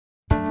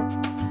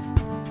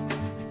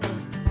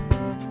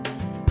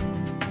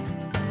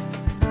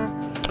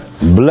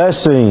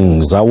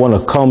Blessings. I want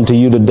to come to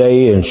you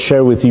today and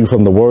share with you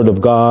from the Word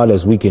of God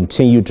as we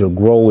continue to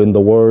grow in the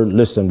Word.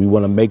 Listen, we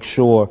want to make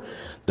sure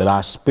that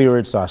our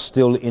spirits are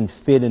still in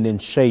fit and in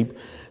shape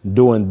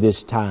during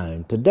this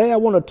time. Today, I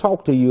want to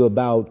talk to you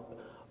about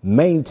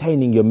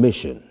maintaining your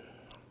mission.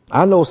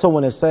 I know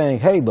someone is saying,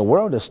 hey, the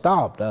world has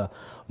stopped.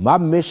 My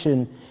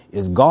mission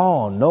is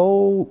gone.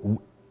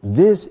 No,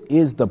 this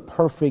is the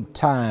perfect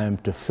time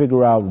to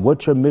figure out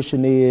what your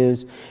mission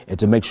is and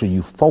to make sure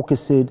you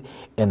focus it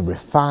and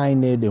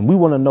refine it. And we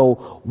want to know,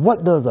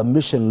 what does a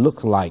mission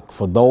look like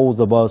for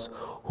those of us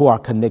who are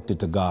connected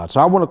to God?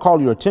 So I want to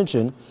call your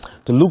attention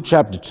to Luke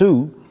chapter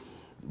 2,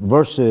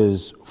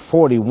 verses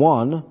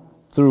 41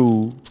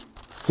 through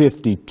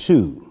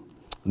 52.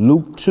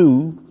 Luke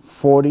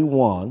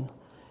 2:41.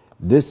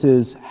 This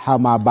is how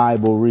my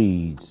Bible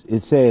reads.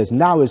 It says,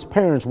 "Now his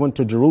parents went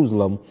to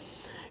Jerusalem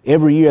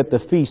every year at the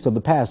feast of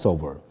the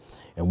Passover.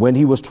 And when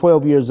he was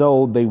 12 years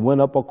old, they went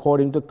up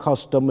according to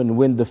custom. And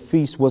when the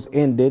feast was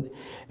ended,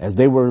 as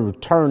they were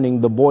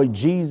returning, the boy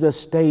Jesus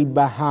stayed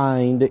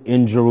behind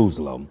in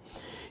Jerusalem.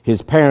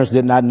 His parents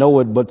did not know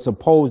it, but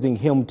supposing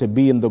him to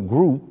be in the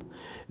group,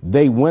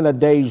 they went a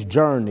day's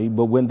journey.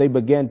 But when they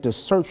began to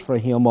search for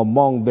him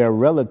among their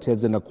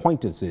relatives and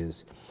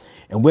acquaintances,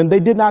 and when they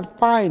did not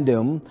find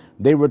him,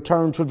 they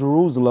returned to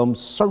Jerusalem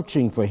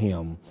searching for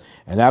him.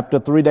 And after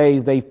 3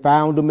 days, they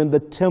found him in the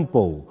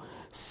temple,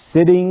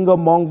 sitting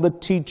among the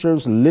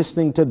teachers,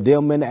 listening to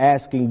them and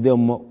asking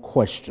them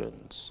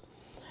questions.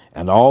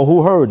 And all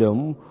who heard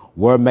him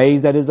were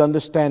amazed at his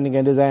understanding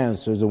and his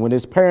answers. And when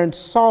his parents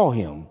saw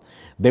him,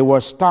 they were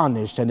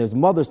astonished. And his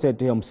mother said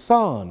to him,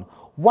 'Son,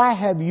 why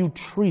have you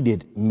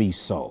treated me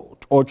so,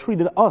 or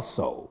treated us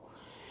so?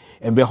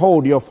 And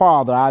behold, your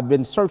father, I've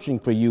been searching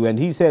for you.' And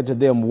he said to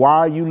them, 'Why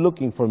are you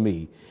looking for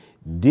me?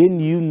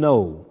 Didn't you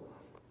know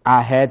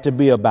I had to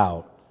be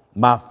about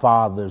my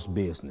Father's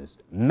business?'"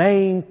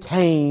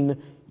 Maintain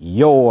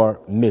your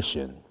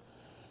mission.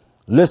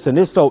 Listen,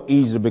 it's so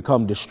easy to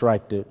become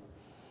distracted.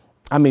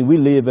 I mean, we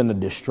live in a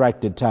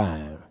distracted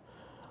time.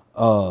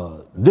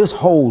 This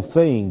whole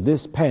thing,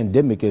 this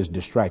pandemic is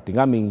distracting.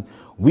 I mean,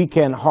 we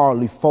can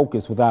hardly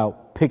focus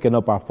without picking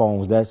up our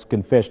phones. That's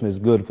confession is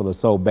good for the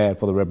soul, bad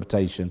for the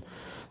reputation.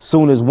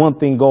 Soon as one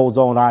thing goes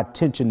on, our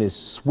attention is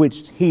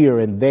switched here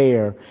and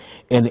there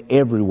and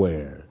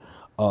everywhere.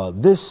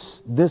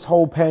 This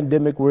whole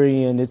pandemic we're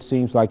in, it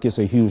seems like it's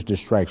a huge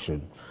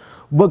distraction.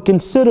 But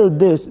consider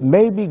this,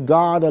 maybe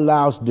God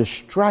allows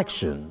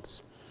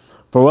distractions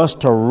for us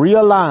to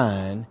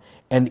realign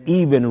and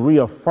even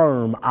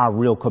reaffirm our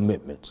real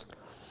commitments.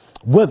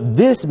 What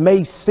this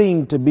may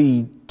seem to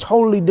be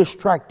totally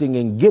distracting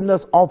and getting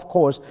us off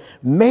course,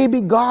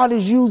 maybe God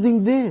is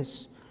using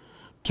this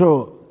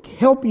to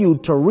help you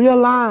to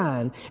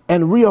realign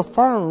and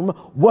reaffirm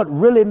what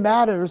really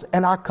matters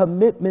and our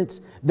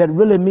commitments that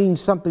really mean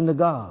something to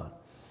God.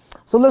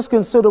 So let's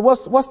consider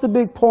what's the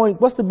big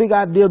point? What's the big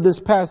idea of this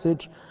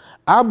passage?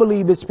 I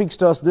believe it speaks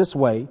to us this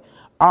way.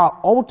 Our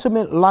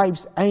ultimate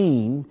life's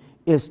aim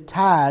is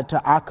tied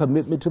to our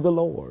commitment to the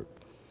Lord.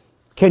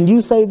 Can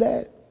you say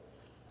that?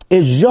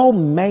 Is your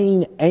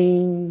main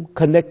aim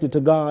connected to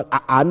God?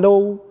 I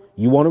know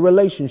you want a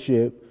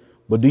relationship,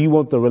 but do you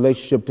want the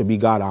relationship to be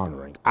God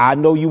honoring? I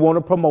know you want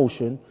a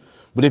promotion,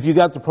 but if you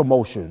got the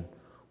promotion,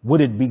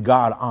 would it be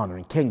God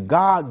honoring? Can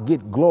God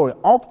get glory?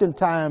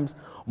 Oftentimes,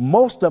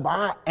 most of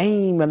our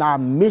aim and our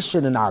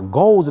mission and our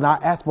goals and our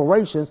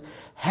aspirations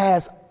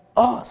has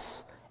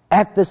us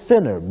at the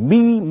center,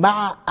 me,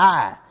 my,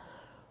 I.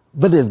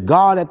 But is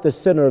God at the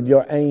center of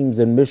your aims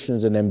and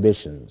missions and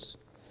ambitions?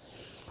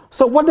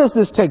 So what does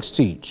this text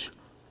teach?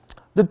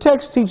 The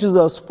text teaches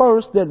us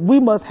first that we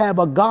must have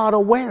a God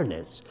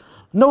awareness.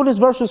 Notice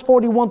verses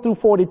 41 through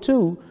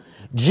 42.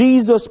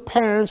 Jesus'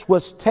 parents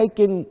was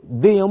taking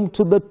them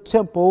to the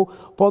temple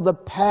for the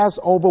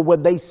Passover, where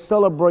they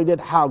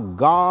celebrated how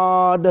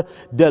God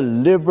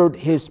delivered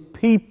his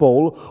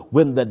people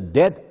when the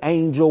death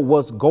angel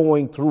was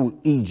going through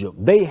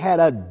Egypt. They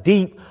had a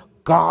deep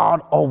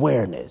God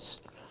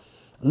awareness.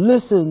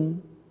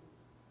 Listen,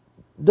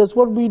 does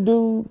what we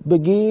do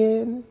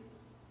begin,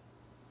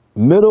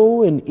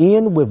 middle, and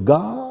end with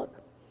God?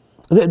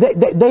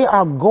 They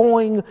are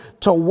going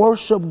to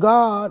worship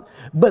God,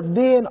 but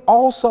then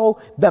also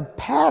the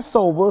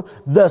Passover,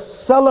 the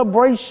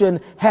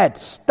celebration had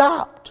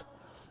stopped.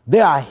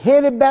 They are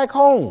headed back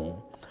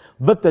home.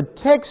 But the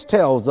text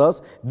tells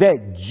us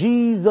that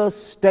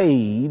Jesus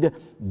stayed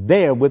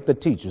there with the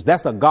teachers.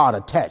 That's a God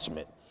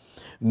attachment.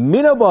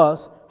 Many of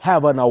us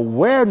have an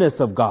awareness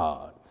of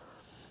God,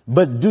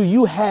 but do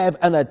you have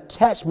an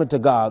attachment to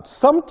God?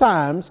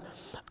 Sometimes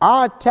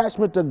our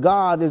attachment to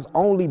God is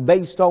only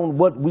based on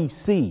what we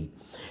see.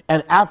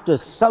 And after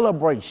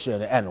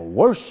celebration and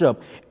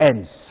worship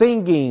and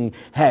singing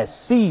has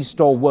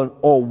ceased, or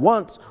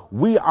once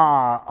we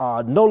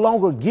are no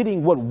longer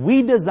getting what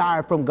we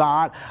desire from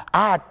God,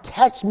 our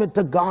attachment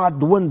to God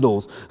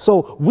dwindles.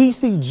 So we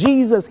see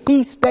Jesus,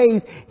 he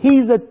stays,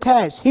 he's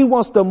attached. He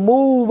wants to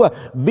move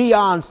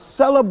beyond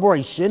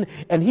celebration,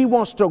 and he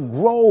wants to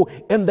grow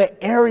in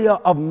the area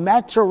of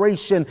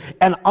maturation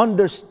and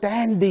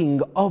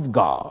understanding of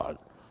God.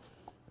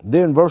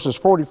 Then verses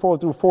 44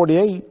 through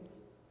 48,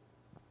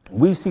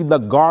 we see the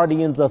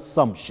guardian's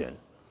assumption.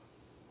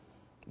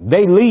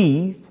 They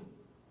leave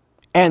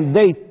and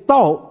they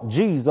thought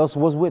Jesus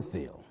was with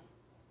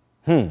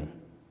them.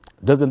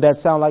 Doesn't that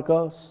sound like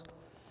us?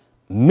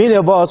 Many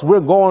of us, we're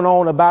going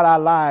on about our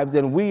lives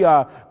and we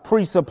are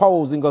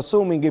presupposing,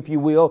 assuming, if you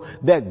will,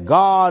 that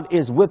God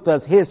is with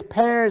us. His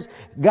parents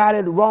got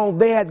it wrong.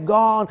 They had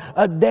gone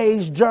a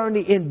day's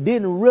journey and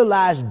didn't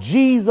realize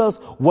Jesus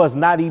was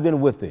not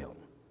even with them.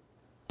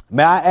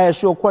 May I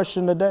ask you a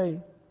question today?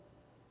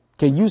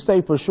 Can you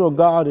say for sure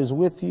God is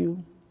with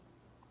you?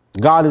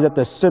 God is at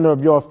the center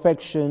of your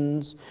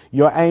affections,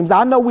 your aims.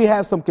 I know we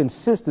have some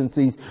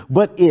consistencies,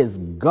 but is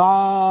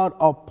God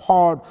a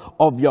part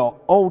of your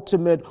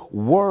ultimate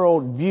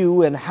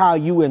worldview and how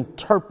you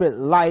interpret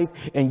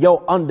life and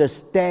your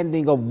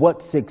understanding of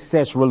what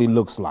success really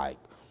looks like?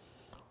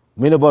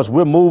 Many of us,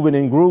 we're moving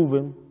and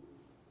grooving.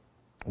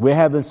 We're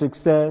having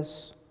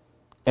success,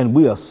 and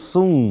we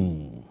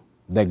assume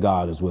that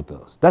God is with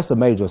us. That's a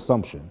major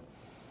assumption.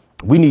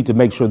 We need to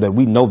make sure that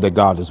we know that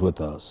God is with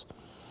us.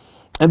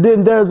 And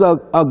then there's a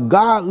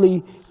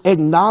godly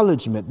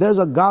acknowledgement. There's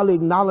a godly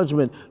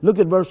acknowledgement. Look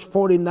at verse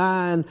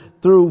 49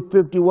 through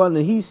 51.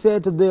 And he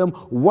said to them,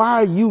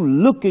 "Why are you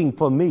looking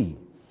for me?"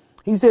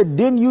 He said,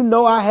 "Didn't you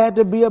know I had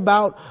to be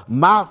about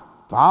my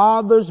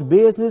Father's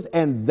business?"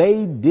 And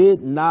they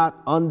did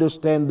not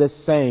understand the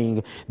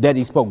saying that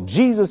he spoke.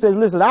 Jesus says,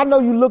 listen, I know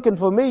you're looking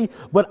for me,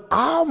 but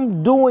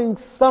I'm doing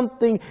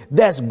something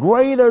that's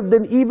greater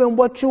than even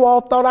what you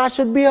all thought I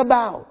should be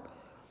about.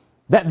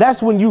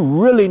 That's when you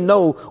really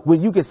know,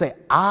 when you can say,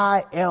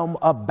 I am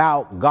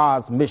about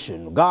God's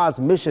mission. God's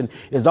mission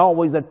is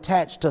always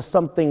attached to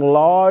something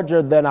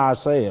larger than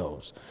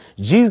ourselves.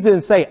 Jesus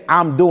didn't say,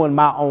 I'm doing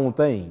my own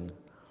thing.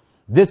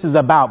 This is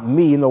about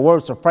me. In the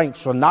words of Frank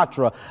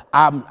Sinatra,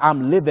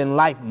 I'm living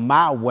life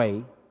my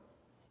way.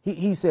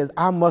 He says,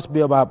 I must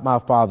be about my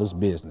Father's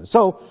business.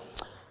 So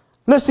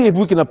let's see if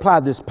we can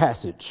apply this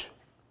passage.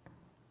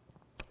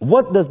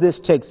 What does this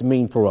text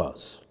mean for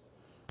us?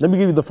 Let me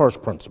give you the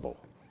first principle.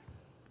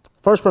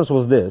 First principle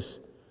is this: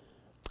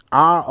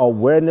 our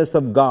awareness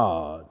of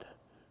God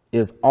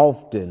is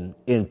often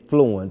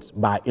influenced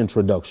by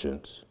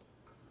introductions.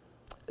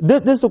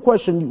 This is a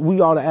question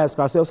we ought to ask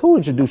ourselves. Who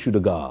introduced you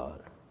to God?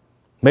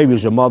 Maybe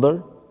it's your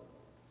mother,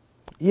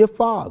 your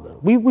father.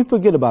 We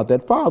forget about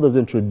that. Fathers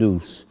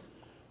introduce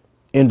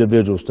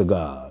individuals to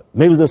God.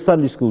 Maybe it was a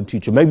Sunday school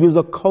teacher. Maybe it was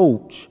a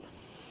coach.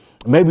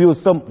 Maybe it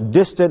was some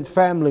distant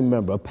family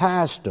member, a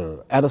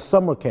pastor at a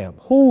summer camp.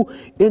 Who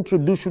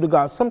introduced you to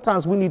God?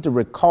 Sometimes we need to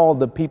recall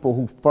the people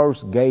who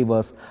first gave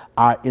us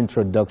our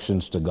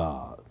introductions to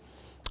God.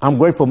 I'm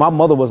grateful. My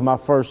mother was my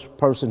first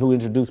person who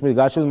introduced me to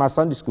God. She was my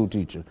Sunday school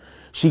teacher.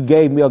 She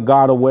gave me a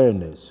God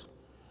awareness.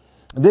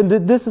 Then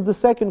this is the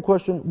second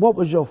question. What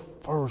was your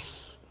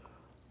first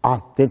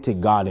authentic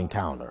God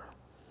encounter?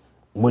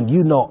 When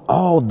you know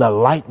all the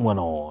light went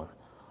on,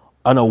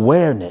 an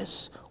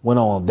awareness went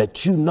on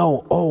that you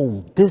know,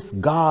 oh, this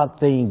God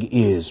thing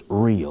is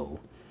real.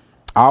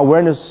 Our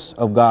awareness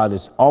of God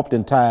is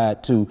often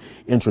tied to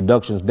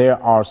introductions.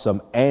 There are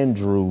some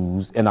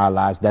Andrews in our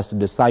lives. That's a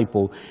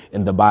disciple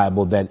in the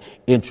Bible that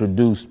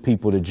introduced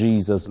people to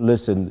Jesus.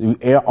 Listen,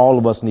 all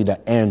of us need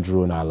an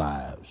Andrew in our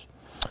lives.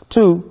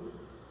 2,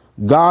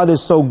 God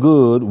is so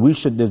good, we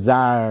should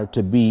desire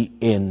to be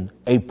in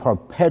a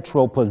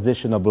perpetual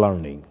position of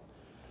learning.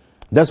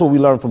 That's what we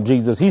learn from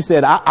Jesus. He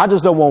said, I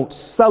just don't want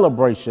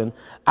celebration.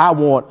 I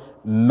want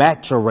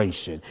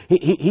maturation.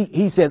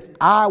 He says,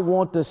 I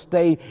want to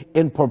stay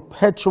in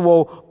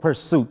perpetual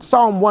pursuit.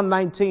 Psalm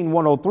 119,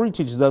 103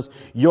 teaches us,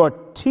 your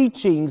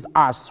teachings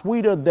are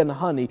sweeter than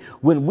honey.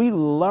 When we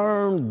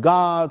learn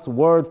God's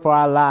word for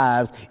our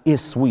lives,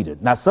 it's sweeter.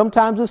 Now,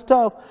 sometimes it's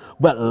tough,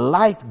 but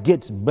life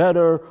gets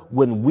better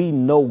when we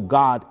know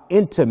God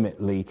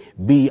intimately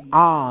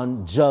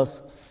beyond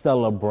just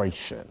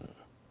celebration.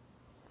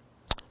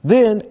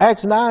 Then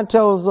Acts 9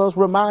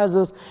 reminds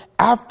us,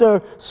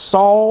 after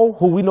Saul,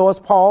 who we know as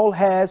Paul,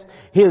 has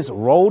his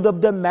road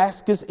of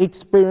Damascus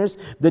experience,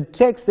 the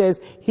text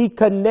says he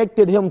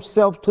connected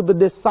himself to the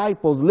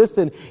disciples.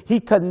 Listen,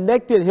 he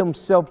connected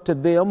himself to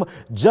them,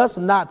 just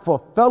not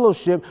for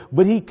fellowship,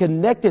 but he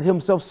connected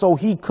himself so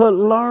he could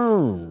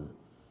learn.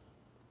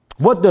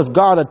 What does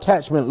God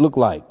attachment look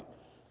like?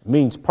 It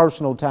means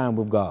personal time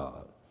with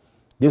God.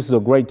 This is a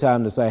great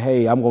time to say,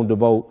 hey, I'm going to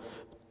devote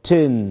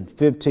 10,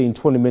 15,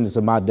 20 minutes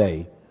of my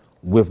day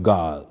with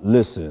God.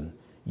 Listen,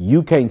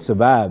 you can't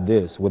survive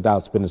this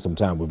without spending some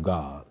time with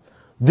God.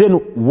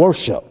 Then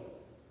worship.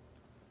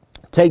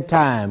 Take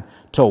time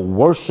to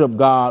worship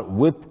God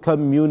with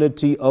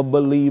community of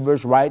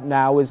believers. Right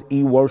now is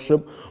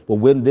e-worship, but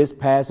when this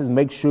passes,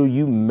 make sure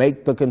you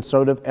make the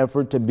concerted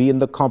effort to be in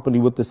the company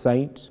with the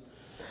saints.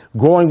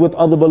 Growing with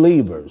other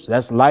believers.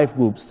 That's life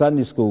groups,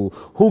 Sunday school.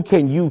 Who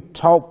can you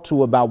talk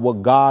to about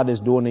what God is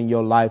doing in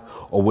your life,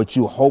 or what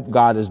you hope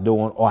God is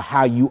doing, or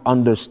how you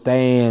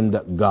understand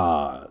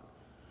God?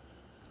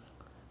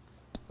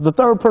 The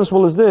third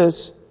principle is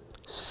this: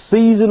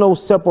 seasonal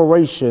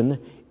separation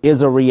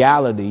is a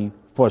reality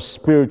for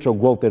spiritual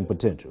growth and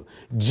potential.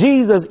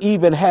 Jesus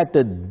even had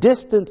to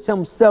distance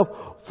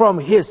himself from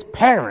his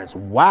parents.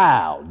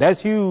 Wow,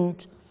 that's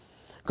huge.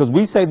 Because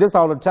we say this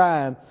all the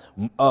time,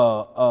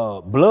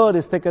 blood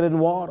is thicker than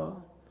water.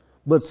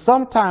 But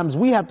sometimes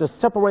we have to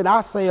separate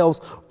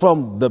ourselves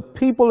from the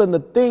people and the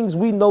things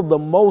we know the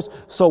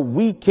most so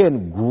we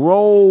can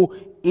grow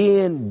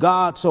in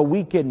God, so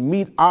we can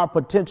meet our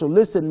potential.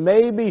 Listen,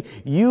 maybe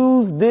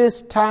use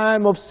this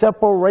time of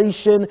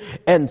separation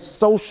and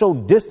social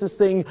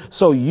distancing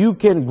so you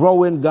can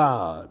grow in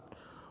God.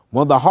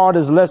 One of the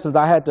hardest lessons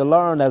I had to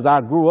learn as I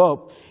grew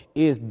up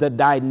is the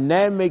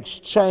dynamics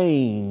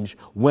change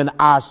when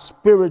our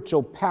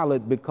spiritual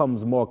palate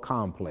becomes more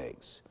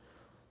complex.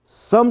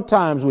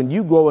 Sometimes when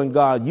you grow in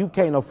God, you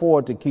can't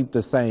afford to keep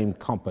the same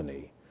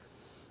company.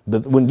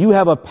 When you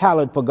have a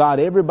palate for God,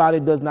 everybody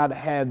does not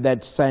have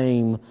that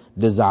same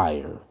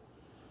desire.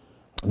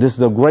 This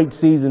is a great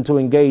season to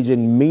engage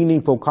in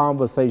meaningful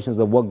conversations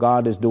of what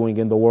God is doing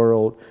in the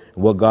world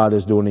and what God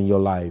is doing in your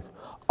life.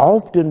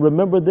 Often,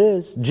 remember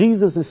this,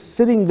 Jesus is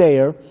sitting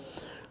there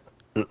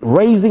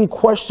raising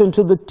question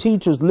to the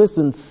teachers.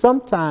 Listen,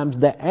 sometimes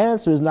the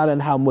answer is not in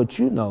how much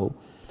you know.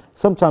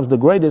 Sometimes the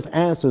greatest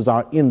answers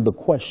are in the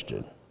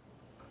question.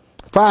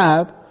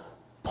 5,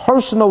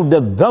 personal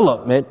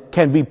development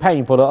can be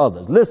painful to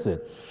others. Listen,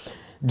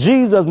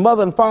 Jesus'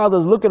 mother and father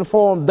is looking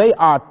for him. They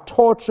are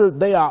tortured.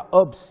 They are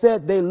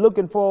upset. They're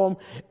looking for him,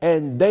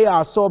 and they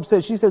are so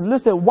upset. She said,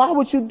 listen, why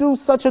would you do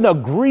such an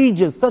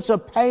egregious, such a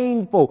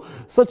painful,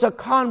 such a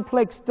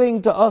complex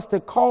thing to us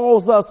that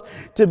calls us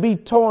to be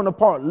torn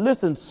apart?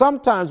 Listen,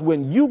 sometimes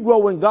when you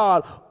grow in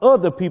God,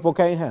 other people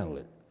can't handle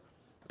it.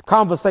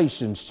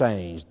 Conversations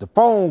change. The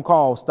phone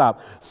calls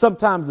stop.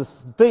 Sometimes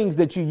the things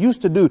that you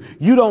used to do,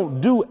 you don't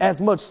do as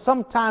much.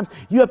 Sometimes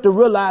you have to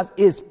realize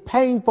it's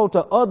painful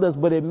to others,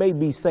 but it may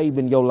be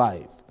saving your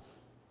life.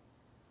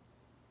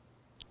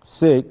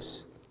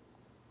 6,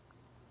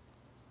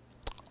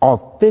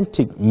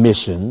 authentic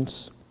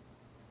missions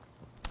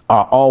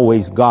are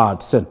always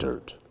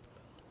God-centered.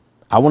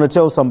 I want to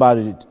tell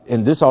somebody,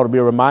 and this ought to be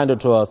a reminder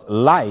to us,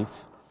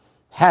 life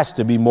has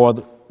to be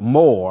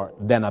more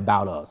than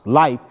about us.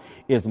 Life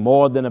is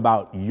more than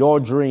about your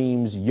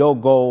dreams, your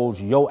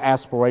goals, your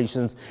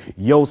aspirations,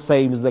 your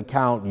savings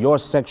account, your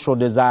sexual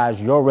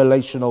desires, your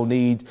relational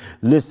needs.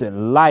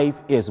 Listen, life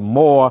is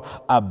more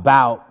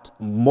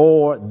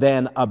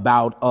than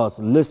about us.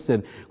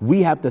 Listen,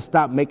 we have to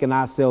stop making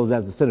ourselves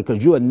as the center,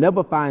 because you will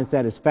never find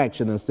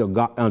satisfaction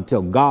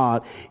until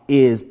God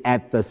is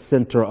at the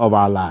center of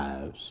our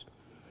lives.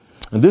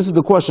 And this is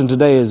the question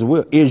today: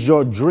 is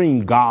your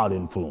dream God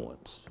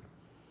influenced?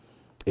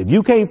 If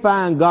you can't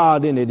find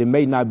God in it, it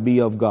may not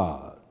be of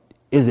God.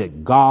 Is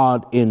it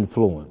God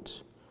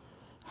influence?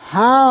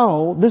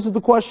 This is the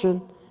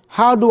question,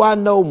 how do I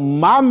know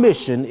my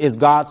mission is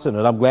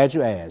God-centered? I'm glad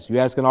you asked.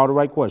 You're asking all the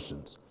right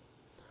questions.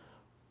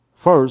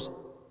 First,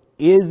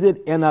 is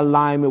it in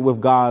alignment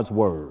with God's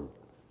word?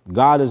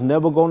 God is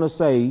never going to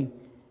say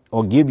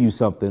or give you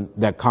something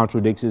that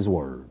contradicts his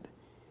word.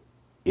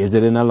 Is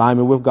it in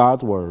alignment with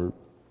God's word?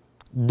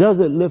 Does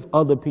it lift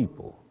other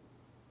people?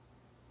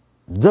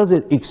 Does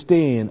it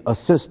extend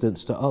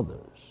assistance to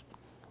others?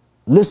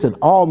 Listen,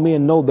 all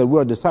men know that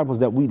we're disciples,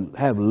 that we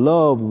have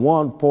love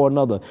one for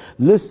another.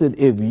 Listen,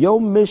 if your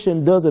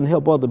mission doesn't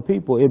help other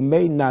people, it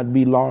may not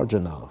be large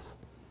enough.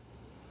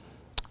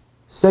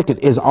 Second,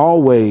 it's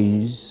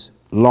always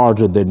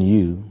larger than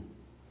you.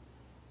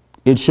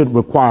 It should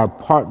require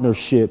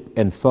partnership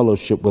and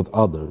fellowship with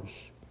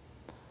others.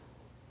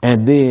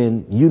 And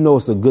then you know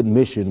it's a good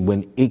mission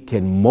when it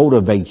can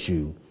motivate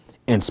you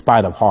in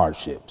spite of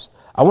hardships.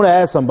 I want to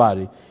ask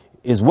somebody,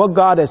 is what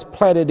God has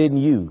planted in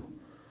you,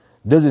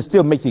 does it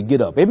still make you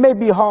get up? It may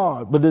be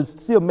hard, but does it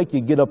still make you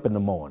get up in the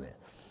morning?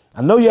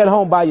 I know you're at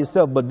home by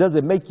yourself, but does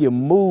it make you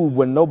move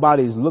when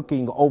nobody's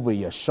looking over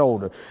your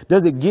shoulder?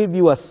 Does it give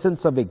you a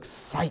sense of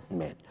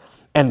excitement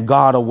and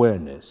God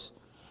awareness?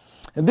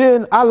 And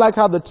then I like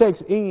how the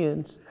text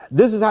ends.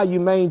 This is how you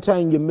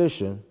maintain your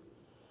mission.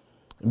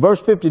 In verse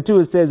 52,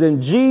 it says,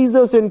 and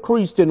Jesus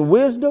increased in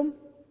wisdom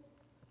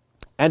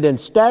and in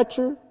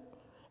stature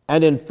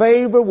and in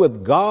favor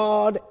with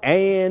God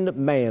and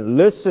man.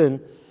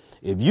 Listen,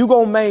 if you're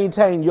going to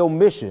maintain your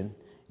mission,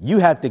 you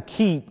have to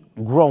keep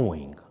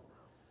growing.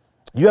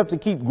 You have to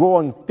keep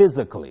growing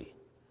physically,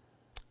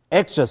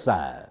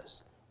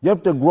 exercise. You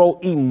have to grow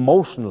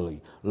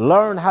emotionally,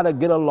 Learn how to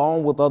get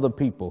along with other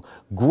people.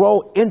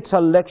 Grow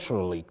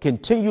intellectually.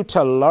 Continue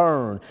to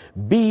learn.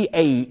 Be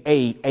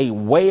a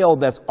whale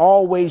that's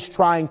always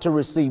trying to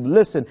receive.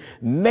 Listen,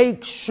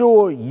 make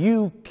sure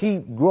you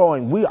keep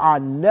growing. We are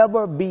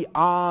never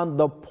beyond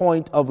the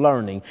point of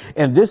learning.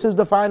 And this is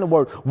the final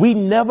word. We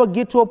never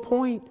get to a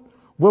point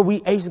where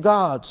we ace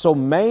God. So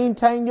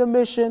maintain your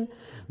mission.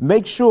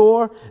 Make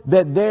sure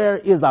that there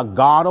is a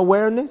God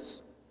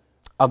awareness,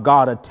 a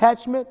God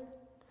attachment.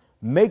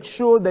 Make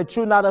sure that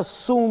you're not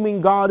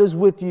assuming God is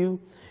with you.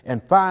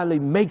 And finally,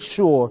 make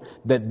sure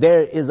that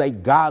there is a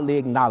godly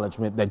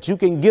acknowledgement that you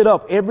can get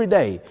up every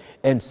day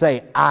and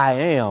say, I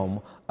am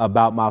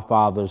about my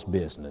Father's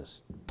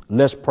business.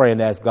 Let's pray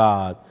and ask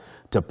God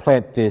to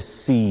plant this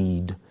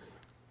seed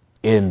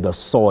in the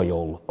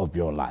soil of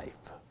your life.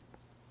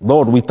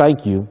 Lord, we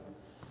thank you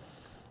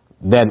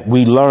that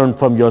we learn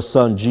from your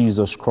Son,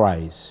 Jesus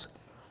Christ,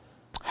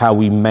 how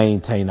we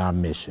maintain our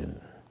mission.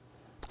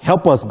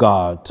 Help us,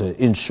 God,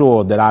 to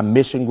ensure that our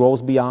mission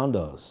grows beyond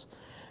us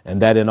and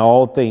that in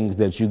all things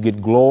that you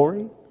get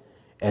glory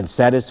and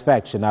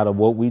satisfaction out of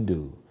what we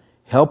do.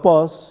 Help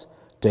us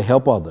to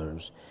help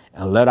others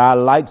and let our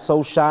light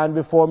so shine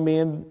before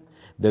men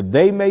that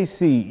they may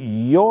see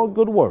your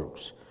good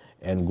works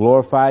and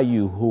glorify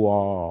you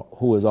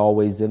who is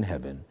always in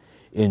heaven.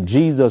 In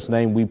Jesus'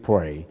 name we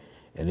pray.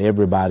 And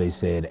everybody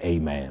said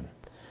amen.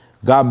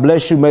 God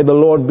bless you. May the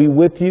Lord be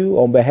with you.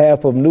 On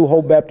behalf of New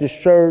Hope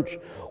Baptist Church,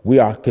 we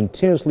are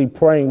continuously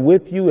praying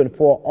with you and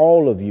for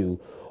all of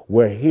you.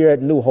 We're here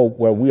at New Hope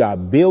where we are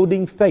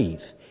building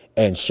faith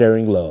and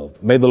sharing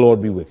love. May the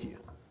Lord be with you.